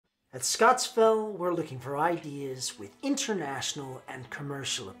At Scottsville, we're looking for ideas with international and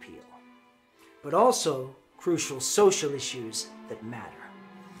commercial appeal, but also crucial social issues that matter.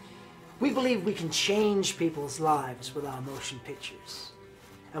 We believe we can change people's lives with our motion pictures,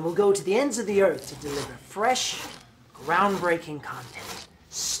 and we'll go to the ends of the earth to deliver fresh, groundbreaking content,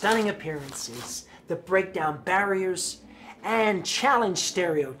 stunning appearances that break down barriers and challenge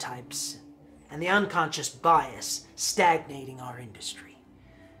stereotypes and the unconscious bias stagnating our industry.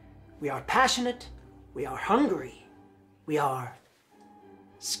 We are passionate, we are hungry, we are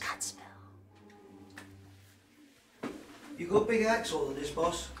Scottsville. You got big axe all of this,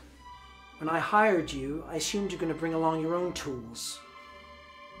 boss? When I hired you, I assumed you're going to bring along your own tools.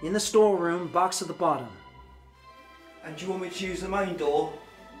 In the storeroom, box at the bottom. And do you want me to use the main door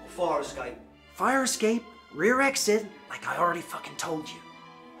or fire escape? Fire escape, rear exit, like I already fucking told you.